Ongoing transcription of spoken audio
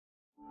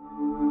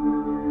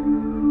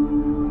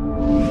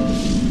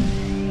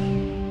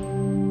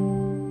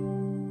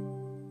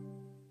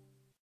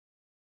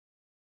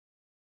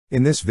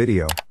In this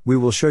video, we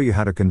will show you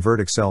how to convert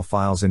Excel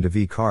files into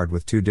vCard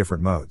with two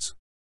different modes.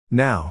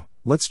 Now,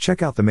 let's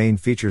check out the main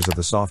features of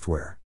the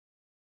software.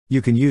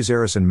 You can use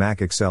Aryson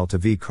Mac Excel to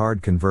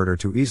vCard Converter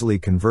to easily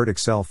convert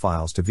Excel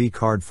files to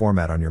vCard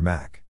format on your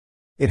Mac.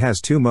 It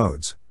has two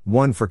modes,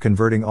 one for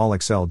converting all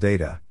Excel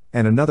data,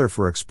 and another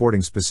for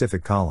exporting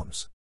specific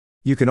columns.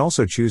 You can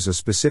also choose a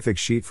specific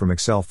sheet from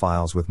Excel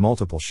files with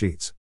multiple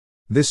sheets.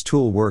 This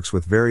tool works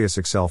with various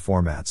Excel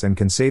formats and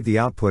can save the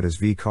output as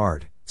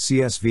vCard,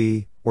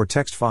 CSV, or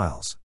text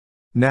files.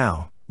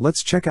 Now,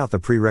 let's check out the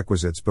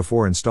prerequisites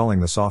before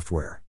installing the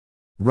software.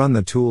 Run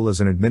the tool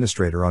as an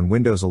administrator on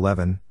Windows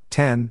 11,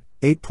 10,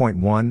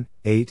 8.1,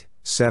 8,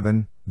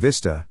 7,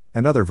 Vista,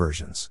 and other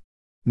versions.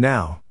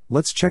 Now,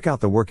 let's check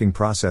out the working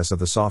process of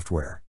the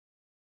software.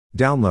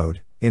 Download,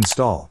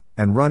 install,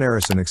 and run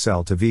Aryson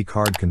Excel to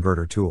vCard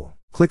Converter tool.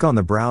 Click on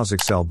the Browse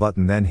Excel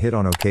button, then hit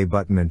on OK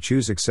button and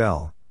choose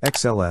Excel,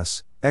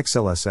 XLS,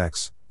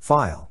 XLSX,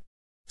 file.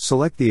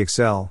 Select the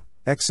Excel,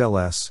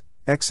 XLS,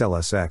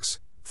 XLSX,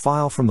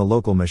 file from the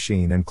local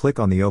machine and click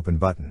on the Open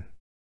button.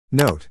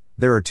 Note,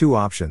 there are two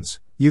options.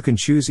 You can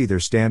choose either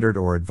Standard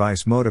or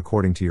Advanced mode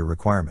according to your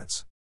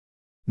requirements.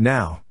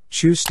 Now,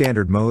 choose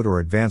Standard mode or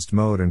Advanced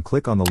mode and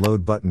click on the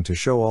Load button to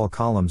show all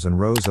columns and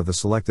rows of the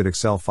selected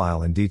Excel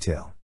file in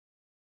detail.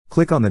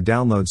 Click on the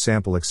Download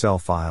Sample Excel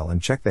file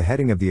and check the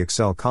heading of the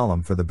Excel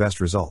column for the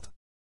best result.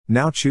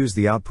 Now choose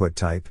the Output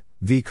Type,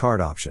 vCard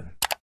option.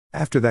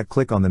 After that,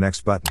 click on the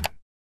Next button.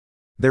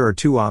 There are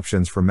two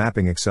options for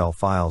mapping Excel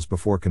files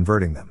before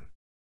converting them: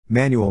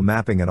 manual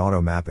mapping and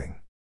auto mapping.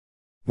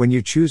 When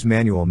you choose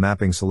manual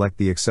mapping, select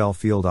the Excel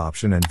field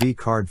option and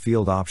vCard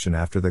field option.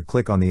 After that,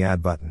 click on the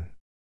Add button.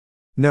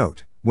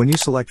 Note, when you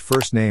select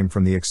first name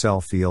from the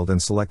Excel field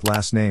and select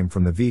last name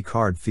from the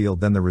vCard field,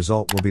 then the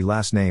result will be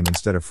last name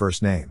instead of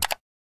first name.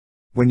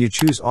 When you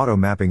choose auto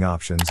mapping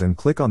options and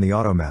click on the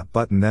Auto Map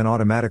button, then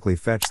automatically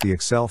fetch the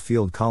Excel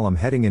field column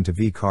heading into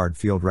vCard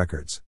field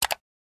records.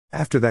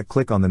 After that,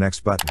 click on the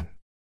Next button.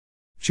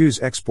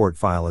 Choose Export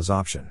File as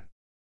option.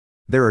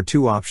 There are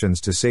two options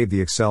to save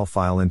the Excel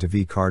file into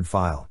vCard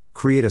file: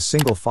 create a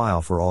single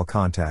file for all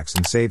contacts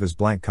and save as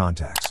blank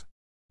contacts.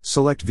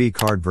 Select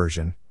vCard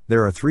version.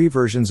 There are three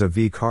versions of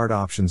vCard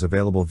options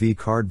available: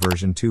 vCard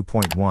version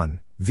 2.1,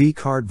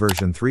 vCard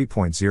version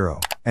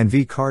 3.0, and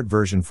vCard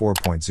version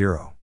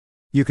 4.0.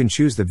 You can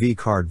choose the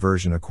vCard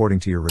version according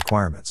to your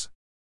requirements.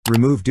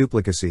 Remove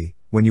duplicacy.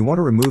 When you want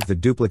to remove the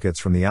duplicates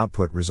from the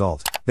output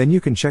result, then you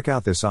can check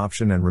out this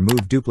option and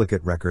remove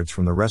duplicate records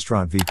from the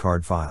restaurant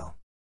vCard file.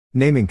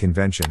 Naming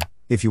convention.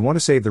 If you want to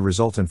save the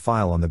resultant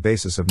file on the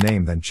basis of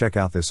name, then check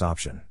out this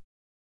option.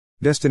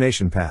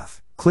 Destination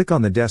path. Click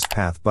on the Dest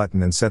Path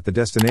button and set the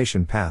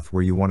destination path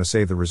where you want to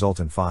save the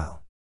resultant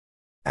file.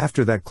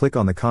 After that, click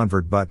on the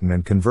Convert button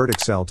and convert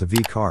Excel to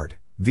vCard,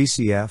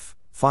 VCF,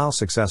 file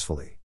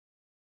successfully.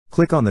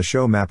 Click on the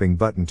Show Mapping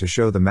button to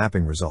show the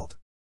mapping result.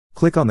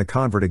 Click on the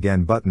Convert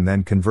Again button,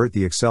 then convert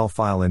the Excel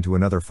file into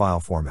another file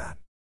format.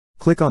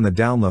 Click on the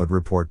Download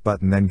Report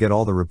button, then get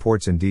all the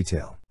reports in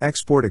detail.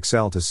 Export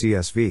Excel to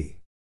CSV.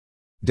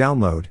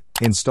 Download,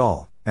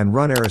 install, and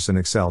run Aryson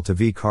Excel to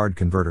vCard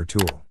Converter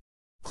tool.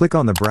 Click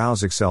on the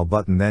Browse Excel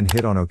button, then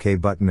hit on OK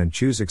button and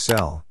choose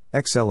Excel,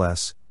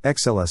 XLS,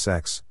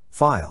 XLSX,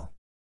 file.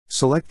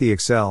 Select the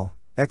Excel,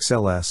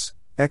 XLS,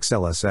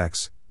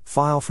 XLSX,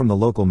 file from the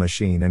local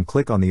machine and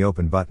click on the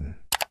Open button.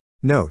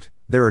 Note,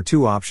 there are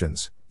two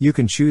options. You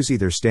can choose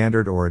either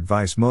Standard or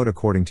Advanced mode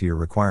according to your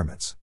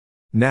requirements.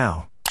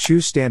 Now,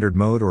 choose Standard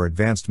mode or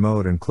Advanced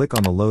mode and click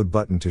on the Load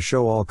button to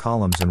show all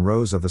columns and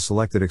rows of the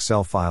selected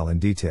Excel file in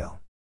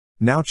detail.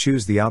 Now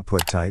choose the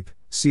Output Type,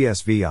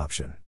 CSV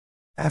option.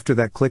 After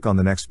that, click on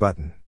the Next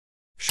button.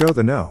 Show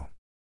the No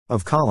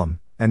of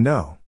column and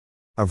No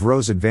of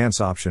rows Advance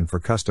option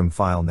for custom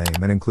file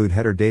name and include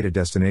header data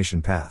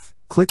destination path.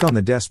 Click on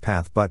the Dest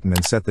Path button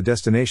and set the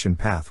destination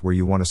path where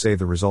you want to save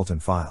the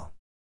resultant file.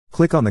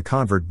 Click on the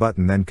Convert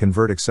button, then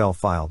convert Excel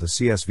file to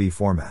CSV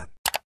format.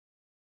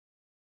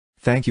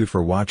 Thank you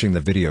for watching the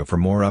video. For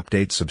more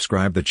updates,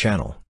 subscribe the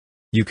channel.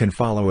 You can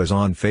follow us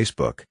on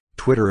Facebook,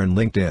 Twitter and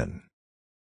LinkedIn.